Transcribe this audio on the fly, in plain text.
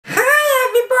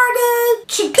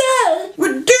Today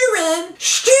we're doing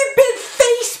stupid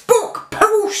Facebook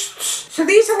posts. So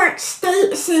these are like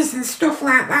statuses and stuff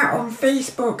like that on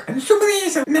Facebook, and some of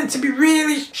these are meant to be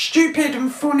really stupid and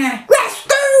funny. Let's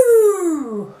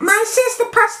go! My sister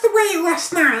passed away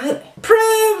last night.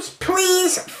 Prayers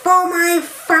please for my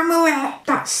family.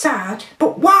 That's sad.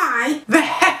 But why the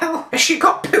hell has she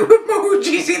got poo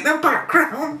emojis in the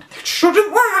background?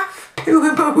 Shouldn't laugh. Poo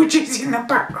emojis in the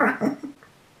background.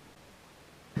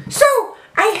 So,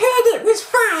 I heard it was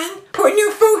fine putting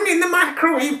your phone in the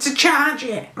microwave to charge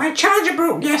it. My charger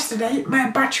broke yesterday.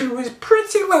 My battery was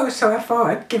pretty low, so I thought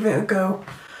I'd give it a go.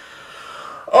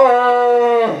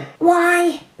 Oh.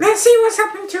 Why? Let's see what's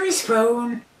happened to his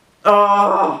phone.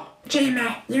 Oh.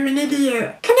 Jamie, you're an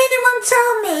idiot. Can anyone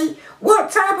tell me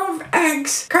what type of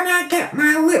eggs can I get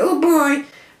my little boy?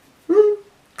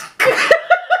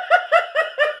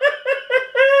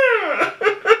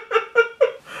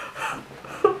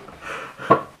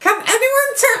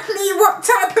 What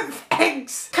type of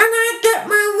eggs can I get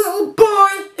my little boy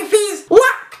if he's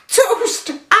lactose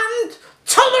and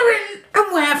tolerant?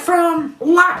 And where from?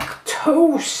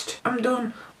 Lactose. I'm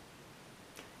done.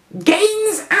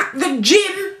 Gains at the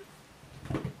gym.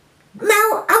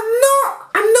 Now, I'm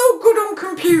no good on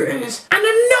computers, and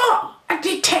I'm not a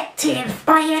detective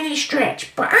by any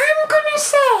stretch, but I'm gonna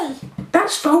say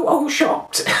that's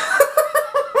photoshopped.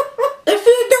 If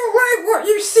you don't like what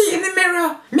you see in the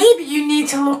mirror, maybe you need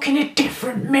to look in a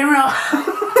different mirror.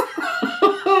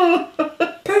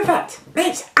 Perfect.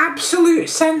 Makes absolute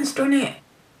sense, doesn't it?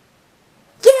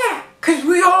 Yeah, because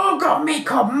we all got me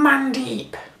called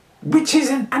Mandeep, which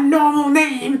isn't a normal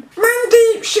name.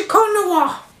 Mandeep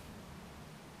Shikonawa.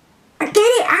 I get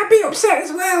it, I'd be upset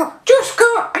as well. Just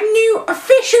got a new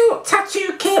official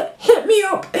tattoo kit. Hit me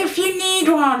up if you need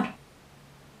one.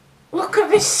 Look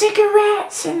at the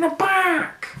cigarettes in the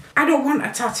back. I don't want a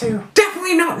tattoo.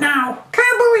 Definitely not now.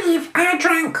 Can't believe I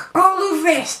drank all of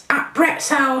this at Brett's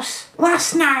house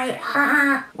last night.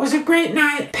 Haha. Was a great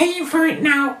night. Paying for it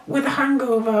now with a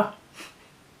hangover.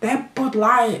 They're Bud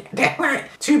Light. They're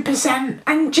like 2%.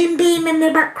 And Jim Beam in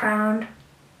the background.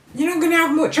 You're not going to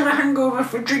have much of a hangover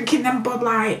for drinking them Bud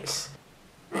Lights.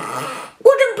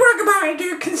 Wouldn't brag about it,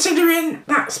 dude, considering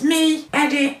that's me,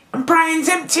 Eddie, and Brian's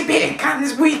empty beer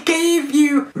cans. We gave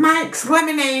you Mike's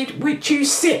lemonade, which you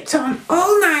sipped on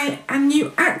all night, and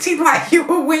you acted like you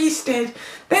were wasted.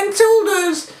 Then told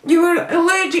us you were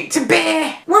allergic to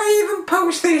beer. Why even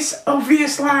post this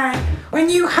obvious lie when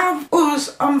you have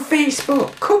us on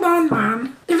Facebook? Come on,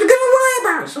 man. If you're gonna lie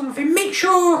about something, make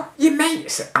sure your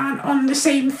mates aren't on the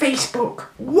same Facebook.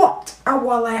 What a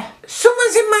wally.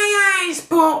 Summer's in my eyes,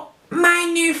 but my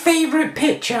new favourite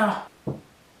picture.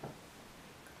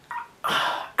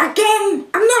 Again,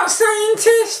 I'm not a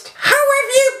scientist. How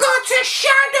have you got a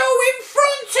shadow in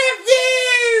front of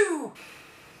you?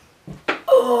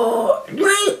 Oh,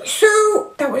 right,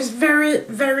 so that was very,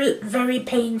 very, very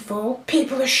painful.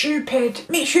 People are stupid.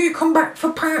 Make sure you come back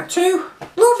for part 2.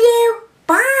 Love you.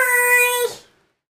 Bye.